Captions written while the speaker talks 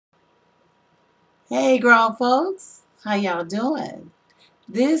Hey, grown folks, how y'all doing?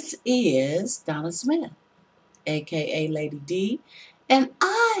 This is Donna Smith, aka Lady D, and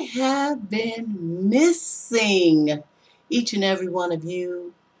I have been missing each and every one of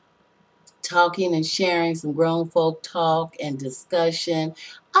you talking and sharing some grown folk talk and discussion.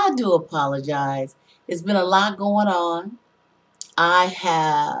 I do apologize. It's been a lot going on. I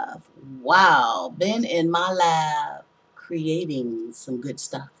have, wow, been in my lab creating some good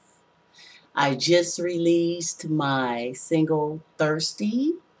stuff. I just released my single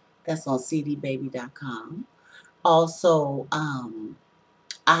Thirsty. That's on cdbaby.com. Also,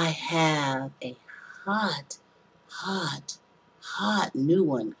 I have a hot, hot, hot new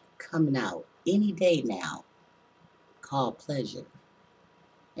one coming out any day now called Pleasure.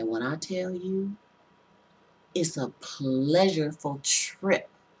 And when I tell you, it's a pleasureful trip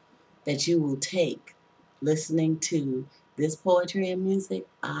that you will take listening to this poetry and music.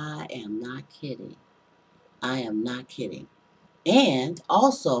 I am not kidding. I am not kidding. And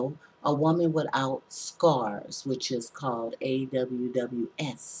also A Woman Without Scars, which is called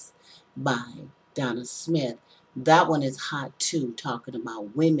AWWS by Donna Smith. That one is hot too, talking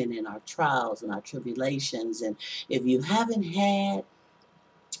about women and our trials and our tribulations. And if you haven't had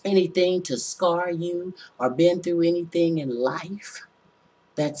anything to scar you or been through anything in life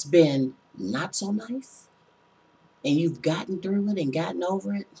that's been not so nice, and you've gotten through it and gotten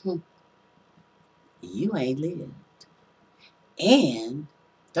over it, you ain't lived. And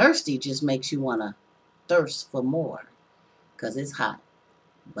thirsty just makes you want to thirst for more because it's hot.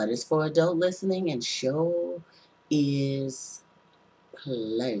 But it's for adult listening and show is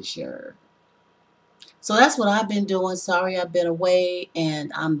pleasure. So that's what I've been doing. Sorry I've been away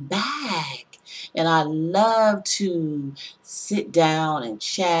and I'm back. And I love to sit down and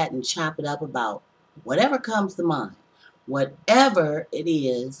chat and chop it up about whatever comes to mind. Whatever it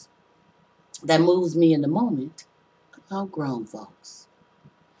is that moves me in the moment about grown folks.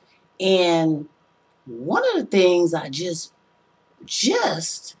 And one of the things I just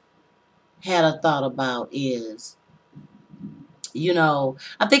had a thought about is,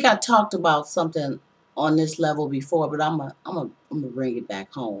 I think I talked about something on this level before, but I'm gonna bring it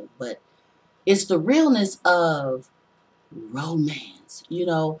back home. But it's the realness of romance.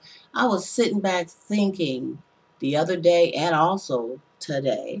 I was sitting back thinking the other day and also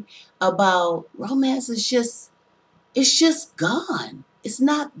today about romance is just it's just gone. It's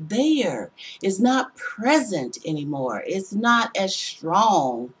not there. It's not present anymore. It's not as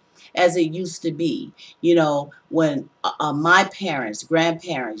strong as it used to be. When my parents,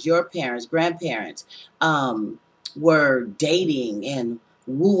 grandparents, your parents, grandparents were dating and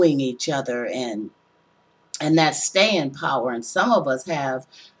wooing each other and that staying power. And some of us have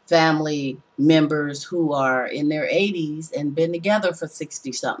family members who are in their 80s and been together for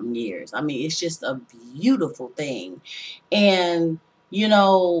 60 something years. I mean, it's just a beautiful thing. And, you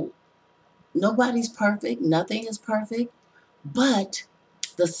know, nobody's perfect, nothing is perfect, but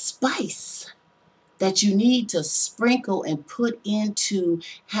the spice that you need to sprinkle and put into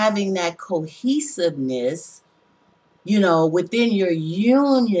having that cohesiveness, within your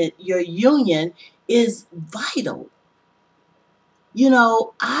union is vital.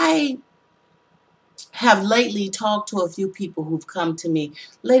 I have lately talked to a few people who've come to me,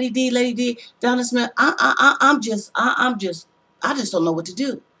 Lady D, Donna Smith. I just don't know what to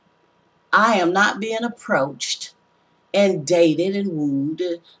do. I am not being approached and dated and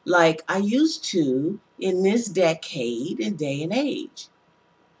wooed like I used to in this decade and day and age.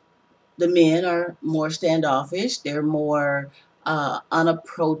 The men are more standoffish. They're more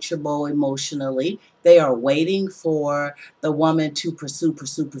unapproachable emotionally. They are waiting for the woman to pursue,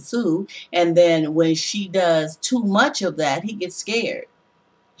 pursue, pursue. And then when she does too much of that, he gets scared.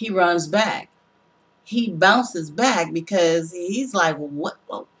 He runs back. He bounces back because he's like, what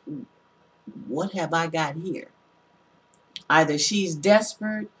have I got here? Either she's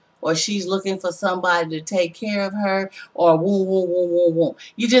desperate or she's looking for somebody to take care of her or woo, woo, woo, woo, woo.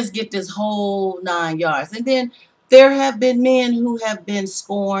 You just get this whole 9 yards. And then there have been men who have been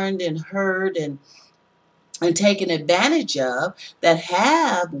scorned and hurt and taken advantage of that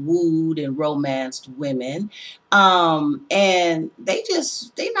have wooed and romanced women. And they're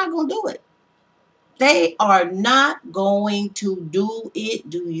not going to do it. They are not going to do it.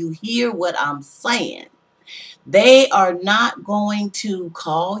 Do you hear what I'm saying? They are not going to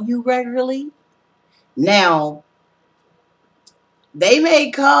call you regularly. Now, they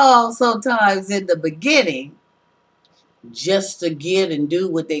may call sometimes in the beginning just to get and do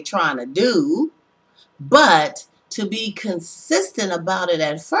what they're trying to do, but to be consistent about it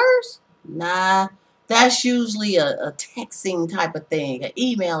at first, nah, That's usually a texting type of thing, an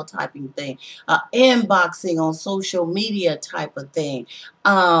email typing thing, inboxing on social media type of thing.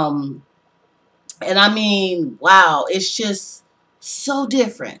 Um, and I mean, wow, it's just so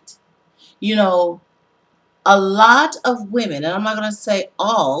different. You know, a lot of women, and I'm not going to say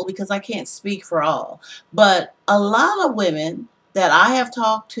all because I can't speak for all, but a lot of women that I have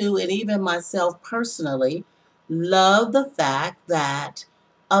talked to, and even myself personally, love the fact that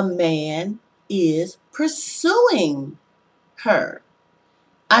a man is pursuing her.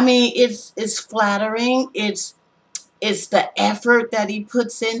 I mean, it's flattering. It's the effort that he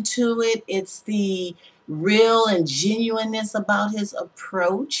puts into it. It's the real and genuineness about his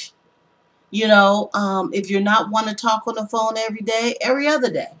approach. If you're not want to talk on the phone every day, every other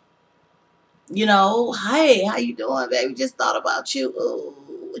day. Hey, how you doing, baby? Just thought about you.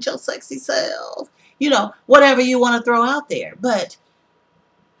 Ooh, with your sexy self. Whatever you want to throw out there. But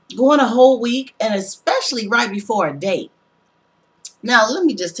going a whole week, and especially right before a date. Now, let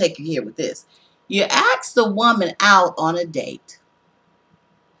me just take you here with this. You ask the woman out on a date,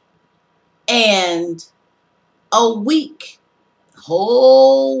 and a week, a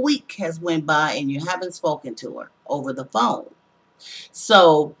whole week has went by, and you haven't spoken to her over the phone.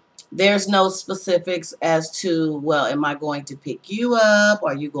 So there's no specifics as to, well, am I going to pick you up?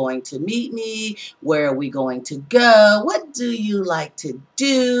 Are you going to meet me? Where are we going to go? What do you like to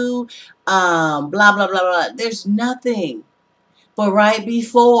do? Blah, blah, blah, blah. There's nothing. But right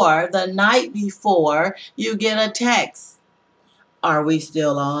before, the night before, you get a text. Are we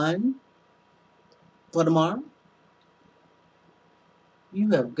still on for tomorrow? You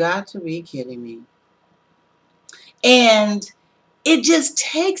have got to be kidding me. And it just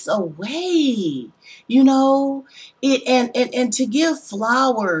takes away, you know, and to give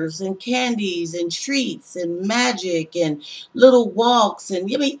flowers and candies and treats and magic and little walks. And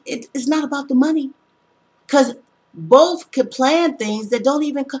I mean, it's not about the money, because both could plan things that don't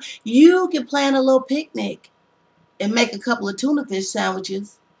even you can plan a little picnic and make a couple of tuna fish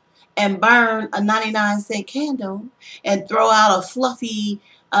sandwiches and burn a 99-cent candle and throw out a fluffy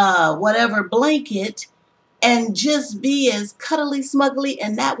whatever blanket and just be as cuddly smuggly,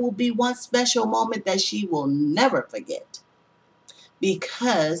 and that will be one special moment that she will never forget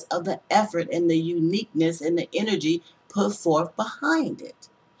because of the effort and the uniqueness and the energy put forth behind it.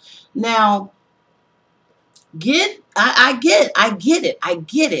 Now, I get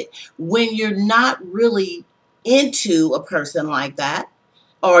it. When you're not really into a person like that,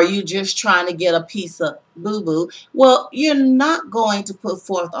 or you just trying to get a piece of boo-boo, well, you're not going to put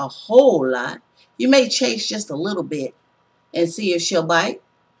forth a whole lot. You may chase just a little bit and see if she'll bite.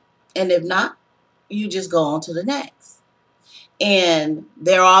 And if not, you just go on to the next. And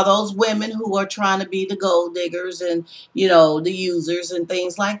there are those women who are trying to be the gold diggers and, the users and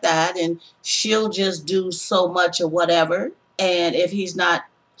things like that. And she'll just do so much of whatever. And if he's not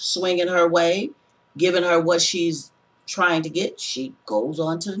swinging her way, giving her what she's trying to get, she goes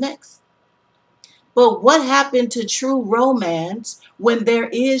on to the next. But what happened to true romance when there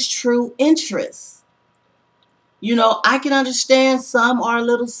is true interest? I can understand some are a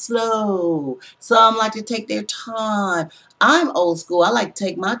little slow. Some like to take their time. I'm old school. I like to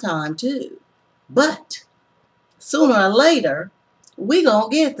take my time too. But sooner or later, we gonna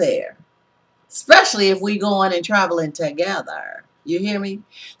get there. Especially if we going and traveling together. You hear me?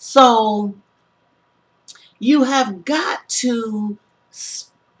 So you have got to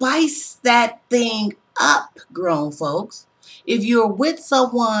spice that thing up, grown folks. If you're with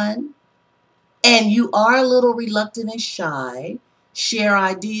someone and you are a little reluctant and shy, share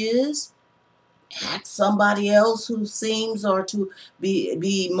ideas, ask somebody else who seems or to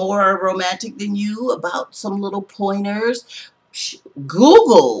be more romantic than you about some little pointers.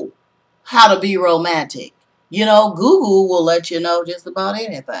 Google how to be romantic. Google will let you know just about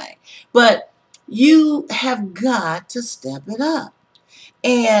anything. But you have got to step it up.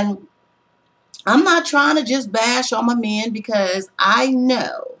 And I'm not trying to just bash on my men, because I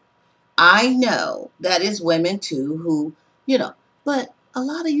know that is women too who, but a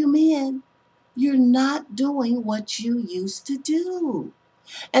lot of you men, you're not doing what you used to do.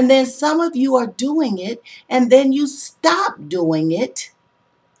 And then some of you are doing it, and then you stop doing it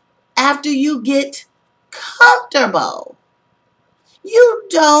after you get comfortable. You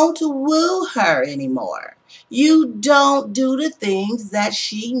don't woo her anymore. You don't do the things that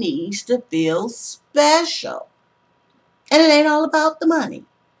she needs to feel special. And it ain't all about the money,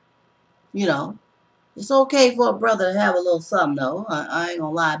 you know. It's okay for a brother to have a little something, though. I ain't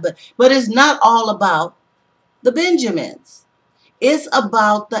gonna lie, but it's not all about the Benjamins. It's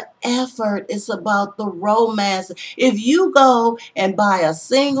about the effort. It's about the romance. If you go and buy a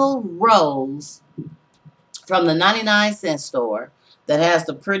single rose from the 99-cent store that has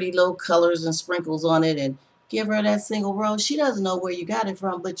the pretty little colors and sprinkles on it and give her that single rose. She doesn't know where you got it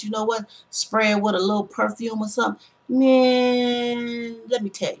from, but you know what? Spray it with a little perfume or something. Man, let me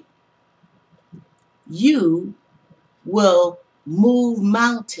tell you, you will move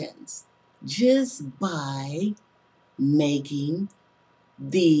mountains just by making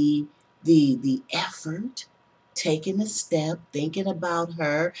the effort, taking a step, thinking about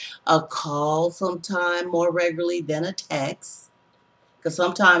her, a call sometime more regularly than a text. Because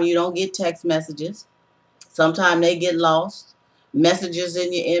sometimes you don't get text messages. Sometimes they get lost. Messages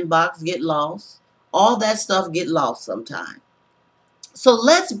in your inbox get lost. All that stuff get lost sometimes. So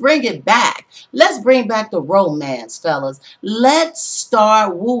let's bring it back. Let's bring back the romance, fellas. Let's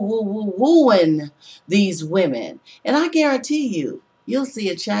start wooing these women. And I guarantee you, you'll see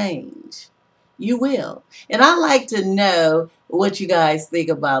a change. You will. And I like to know what you guys think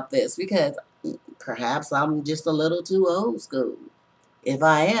about this because perhaps I'm just a little too old school. If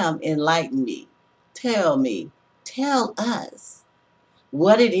I am, enlighten me. Tell me. Tell us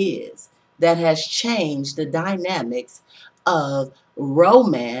what it is that has changed the dynamics of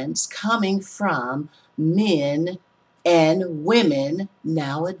romance coming from men and women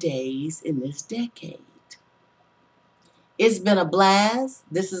nowadays in this decade. It's been a blast.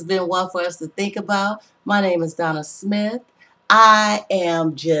 This has been one for us to think about. My name is Donna Smith. I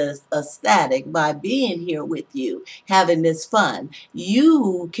am just ecstatic by being here with you, having this fun.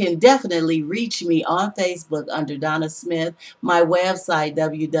 You can definitely reach me on Facebook under Donna Smith, my website,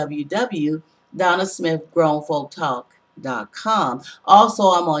 www.donnasmithgrownfolktalk.com. Also,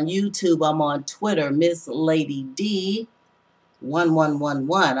 I'm on YouTube. I'm on Twitter, Miss Lady D.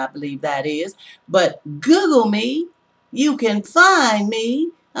 1111, I believe that is. But Google me. You can find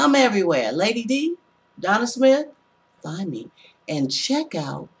me. I'm everywhere. Lady D, Donna Smith, find me. And check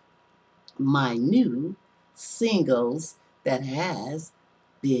out my new singles that has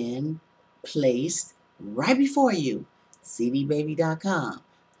been placed right before you. cdbaby.com.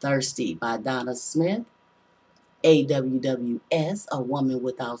 Thirsty by Donna Smith. AWWS, A Woman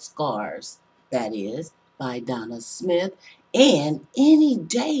Without Scars, that is, by Donna Smith. And any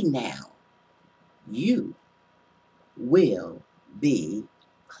day now, you will be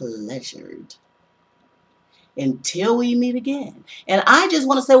pleasured. Until we meet again. And I just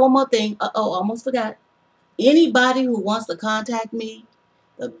want to say one more thing. Almost forgot. Anybody who wants to contact me,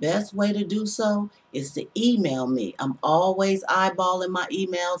 the best way to do so is to email me. I'm always eyeballing my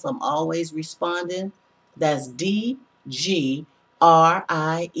emails. I'm always responding. That's DGRIER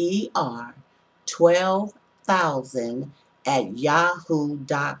 12,000 at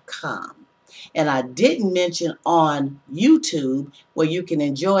yahoo.com. And I didn't mention on YouTube where you can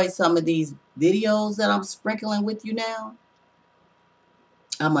enjoy some of these videos that I'm sprinkling with you now.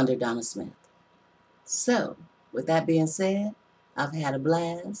 I'm under Donna Smith. So, with that being said, I've had a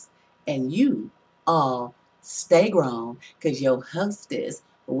blast, and you all stay grown because your hostess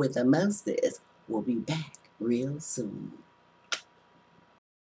with the mostest will be back real soon.